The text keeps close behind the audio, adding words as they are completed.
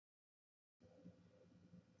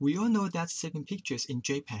We all know that saving pictures in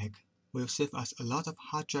JPEG will save us a lot of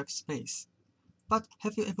hard drive space. But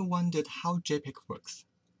have you ever wondered how JPEG works?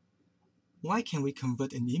 Why can we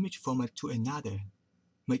convert an image format to another,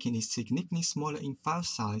 making it significantly smaller in file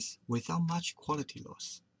size without much quality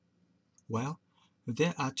loss? Well,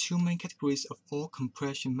 there are two main categories of all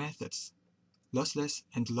compression methods: lossless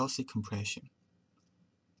and lossy compression.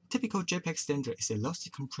 Typical JPEG standard is a lossy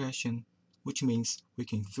compression, which means we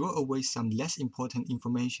can throw away some less important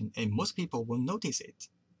information and most people won't notice it.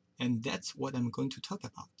 And that's what I'm going to talk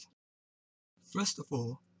about. First of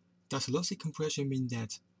all, does lossy compression mean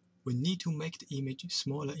that we need to make the image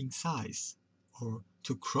smaller in size, or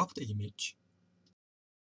to crop the image?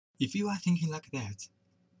 If you are thinking like that,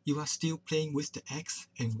 you are still playing with the X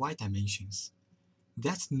and Y dimensions.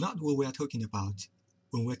 That's not what we are talking about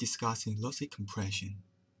when we're discussing lossy compression.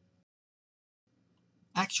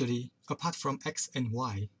 Actually, apart from X and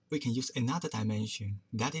Y, we can use another dimension,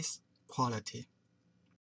 that is quality.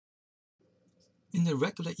 In a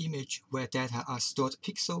regular image where data are stored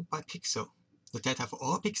pixel by pixel, the data for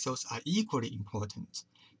all pixels are equally important,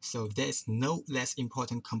 so there is no less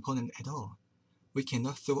important component at all. We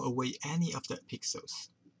cannot throw away any of the pixels.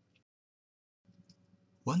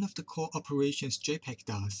 One of the core operations JPEG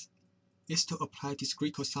does is to apply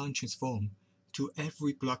discrete cosine transform to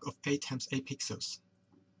every block of 8 times 8 pixels.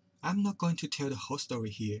 I'm not going to tell the whole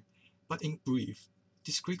story here, but in brief,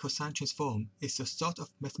 discrete cosine transform is a sort of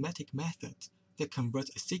mathematical method that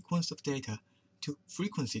converts a sequence of data to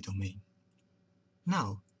frequency domain.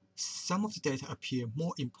 Now, some of the data appear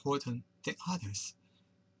more important than others,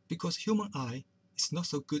 because human eye is not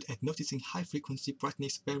so good at noticing high-frequency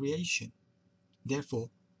brightness variation.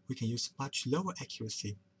 Therefore, we can use much lower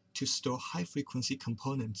accuracy to store high-frequency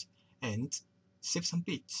components and save some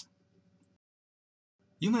bits.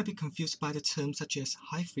 You might be confused by the terms such as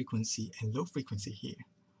high frequency and low frequency here.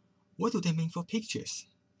 What do they mean for pictures?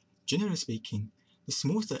 Generally speaking, the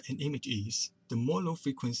smoother an image is, the more low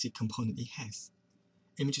frequency component it has.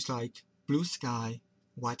 Images like blue sky,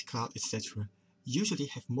 white cloud, etc. usually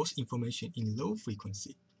have most information in low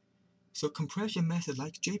frequency. So compression method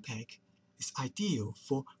like JPEG is ideal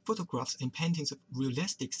for photographs and paintings of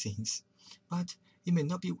realistic scenes, but it may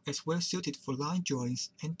not be as well suited for line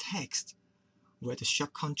drawings and text, where the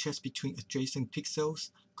sharp contrast between adjacent pixels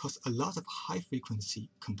cause a lot of high-frequency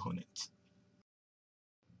components.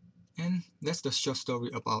 And that's the short story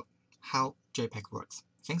about how JPEG works.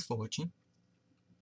 Thanks for watching.